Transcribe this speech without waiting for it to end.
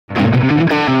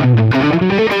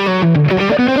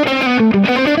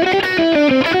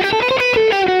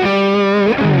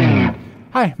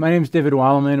Hi, my name is David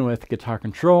Wallerman with Guitar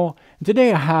Control, and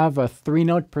today I have a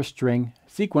 3-note per string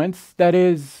sequence that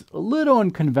is a little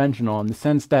unconventional in the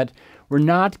sense that we're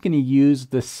not going to use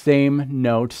the same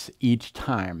notes each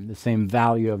time, the same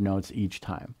value of notes each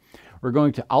time. We're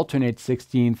going to alternate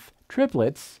 16th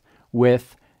triplets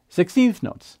with 16th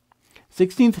notes.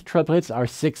 16th triplets are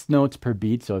 6 notes per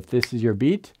beat, so if this is your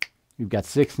beat, you've got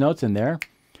 6 notes in there.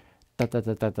 And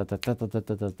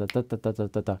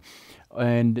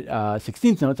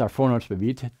 16th notes are 4 notes per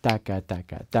beat.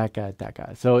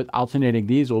 So alternating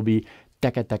these will be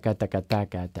something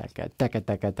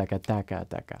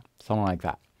like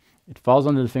that. It falls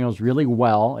under the fingers really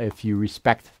well if you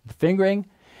respect the fingering,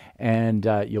 and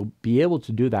you'll be able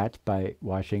to do that by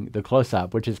watching the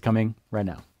close-up, which is coming right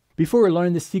now. Before we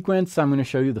learn this sequence, I'm going to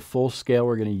show you the full scale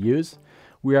we're going to use.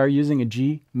 We are using a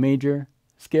G major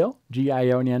scale, G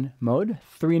Ionian mode,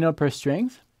 3-note per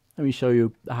strings. Let me show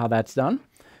you how that's done.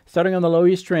 Starting on the low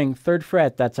E string, 3rd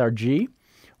fret, that's our G.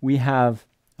 We have,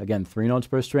 again, 3 notes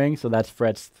per string, so that's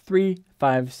frets 3,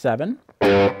 5, 7,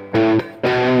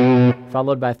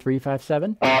 followed by 3, 5,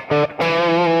 7,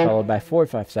 followed by 4,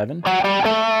 5, 7,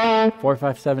 4,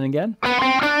 5, 7 again,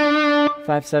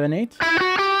 5, 7, 8,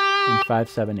 and 5,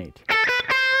 7, 8.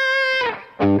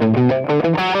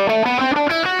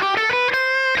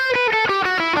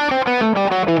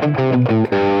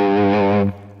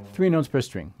 3 notes per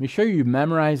string. Make sure you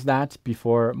memorize that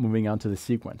before moving on to the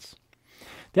sequence.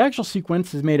 The actual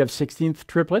sequence is made of 16th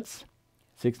triplets,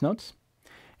 6 notes,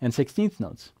 and 16th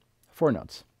notes, 4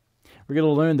 notes. We're going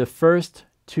to learn the first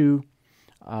 2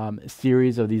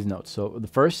 series of these notes. So the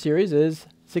first series is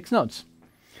 6 notes.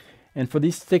 And for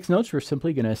these 6 notes, we're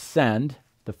simply going to ascend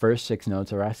the first 6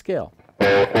 notes of our scale.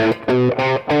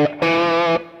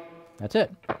 That's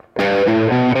it.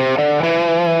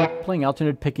 Playing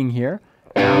alternate picking here.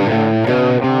 Down,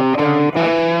 down, up,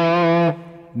 down, up.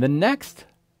 The next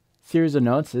series of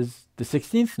notes is the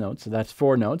 16th note, so that's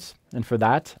 4 notes. And for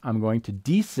that, I'm going to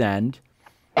descend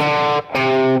 4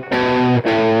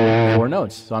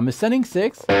 notes. So I'm ascending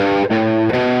 6,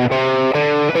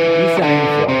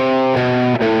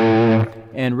 descending 4.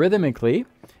 And rhythmically,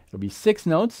 it'll be 6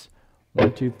 notes,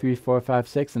 1, 2, 3, 4, 5,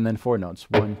 6, and then 4 notes.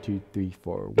 1, 2, 3,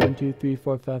 4. 1, 2, 3,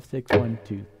 4, 5, 6. 1,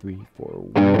 2, 3, 4.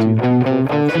 1, 2, 3, 4,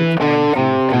 5, 6.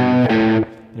 1, 2, 3.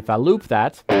 If I loop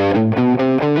that, 1, 2, 3,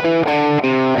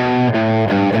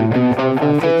 4,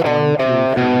 5, 6, 1,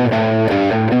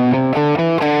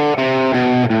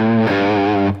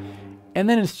 2, 3. And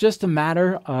then it's just a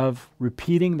matter of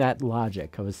repeating that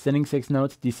logic of ascending 6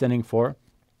 notes, descending 4.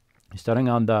 Starting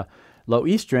on the low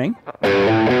E string.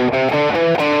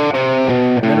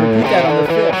 And then repeat that on the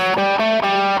 5th.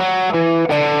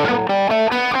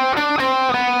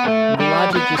 The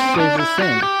logic just stays the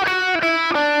same.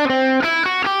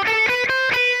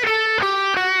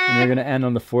 And we're going to end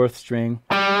on the 4th string,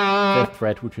 5th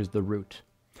fret, which is the root.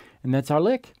 And that's our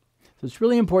lick. So it's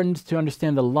really important to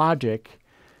understand the logic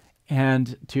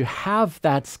and to have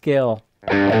that scale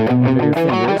under your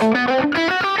fingers,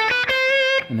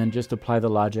 and then just apply the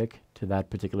logic to that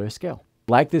particular scale.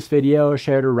 Like this video,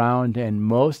 share it around, and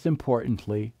most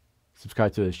importantly,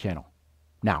 subscribe to this channel.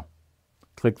 Now,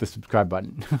 click the subscribe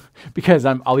button because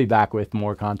I'll be back with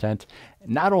more content.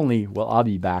 Not only will I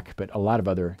be back, but a lot of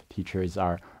other teachers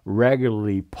are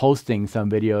regularly posting some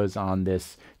videos on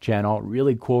this channel.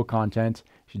 Really cool content.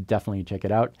 You should definitely check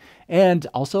it out. And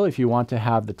also, if you want to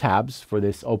have the tabs for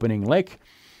this opening lick,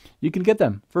 you can get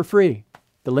them for free.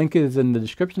 The link is in the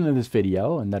description of this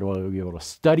video, and that will be able to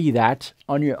study that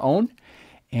on your own.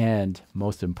 And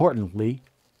most importantly,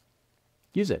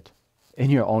 use it in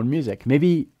your own music.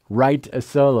 Maybe write a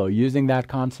solo using that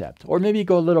concept, or maybe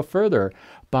go a little further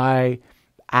by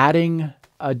adding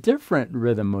a different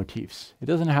rhythm motifs. It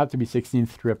doesn't have to be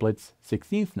 16th triplets,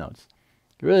 16th notes.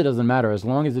 It really doesn't matter as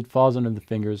long as it falls under the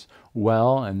fingers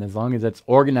well, and as long as it's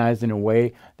organized in a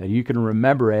way that you can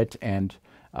remember it and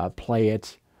play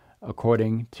it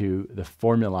according to the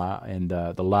formula and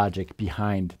the logic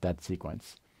behind that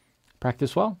sequence.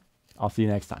 Practice well. I'll see you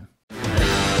next time.